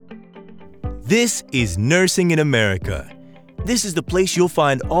This is Nursing in America. This is the place you'll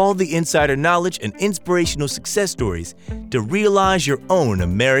find all the insider knowledge and inspirational success stories to realize your own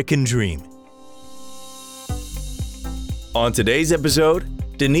American dream. On today's episode,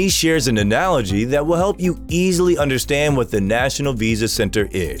 Denise shares an analogy that will help you easily understand what the National Visa Center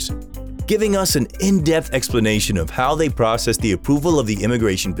is, giving us an in-depth explanation of how they process the approval of the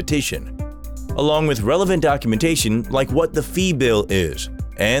immigration petition, along with relevant documentation like what the fee bill is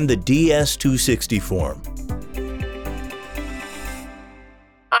and the DS-260 form.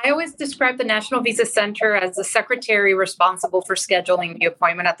 I always describe the National Visa Center as the secretary responsible for scheduling the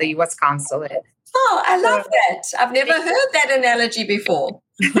appointment at the U.S. consulate. Oh, I love that. I've never heard that analogy before.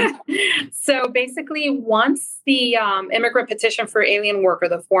 So basically, once the immigrant petition for alien worker,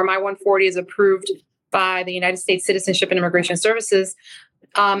 the Form I-140, is approved by the United States Citizenship and Immigration Services,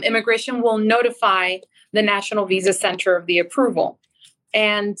 immigration will notify the National Visa Center of the approval.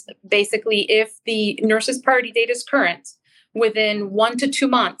 And basically, if the nurse's priority date is current, within 1 to 2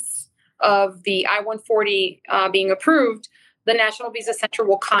 months of the I-140 being approved, the National Visa Center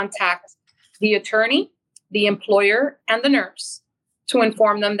will contact the attorney, the employer, and the nurse to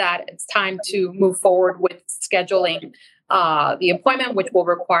inform them that it's time to move forward with scheduling the appointment, which will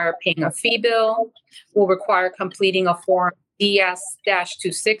require paying a fee bill, will require completing a Form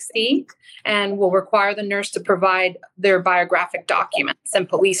DS-260, and will require the nurse to provide their biographic documents and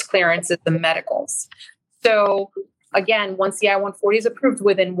police clearances and medicals. So again, once the I-140 is approved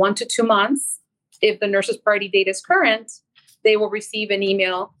within 1 to 2 months, if the nurse's priority date is current, they will receive an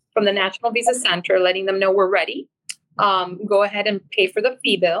email from the National Visa Center letting them know we're ready. Go ahead and pay for the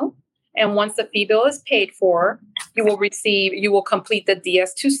fee bill. And once the fee bill is paid for, you will complete the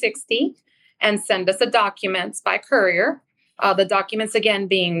DS-260 and send us the documents by courier. The documents, again,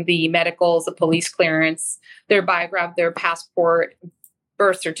 being the medicals, the police clearance, their biograph, their passport,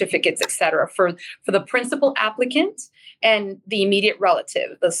 birth certificates, etc., for the principal applicant and the immediate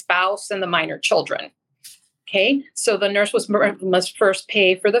relative, the spouse and the minor children. Okay, so the nurse must first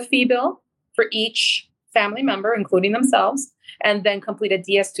pay for the fee bill for each family member, including themselves, and then complete a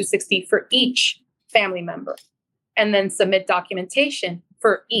DS-260 for each family member, and then submit documentation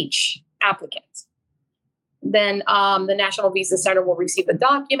for each applicant. Then the National Visa Center will receive the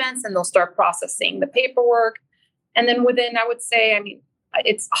documents and they'll start processing the paperwork. And then within, I would say,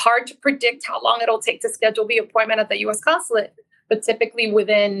 it's hard to predict how long it'll take to schedule the appointment at the U.S. consulate, but typically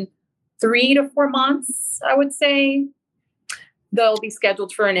within 3 to 4 months, I would say, they'll be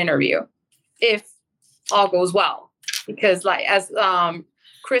scheduled for an interview if all goes well. Because as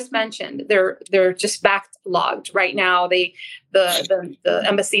Chris mentioned, they're just backlogged right now. The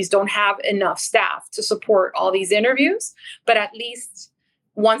embassies don't have enough staff to support all these interviews. But at least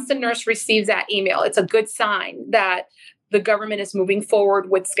once the nurse receives that email, it's a good sign that the government is moving forward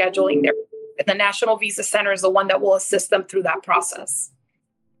with scheduling the National Visa Center is the one that will assist them through that process.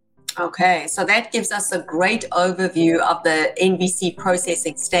 Okay, so that gives us a great overview of the NVC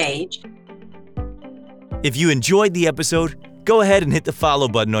processing stage. If you enjoyed the episode, go ahead and hit the follow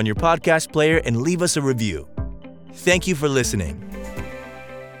button on your podcast player and leave us a review. Thank you for listening.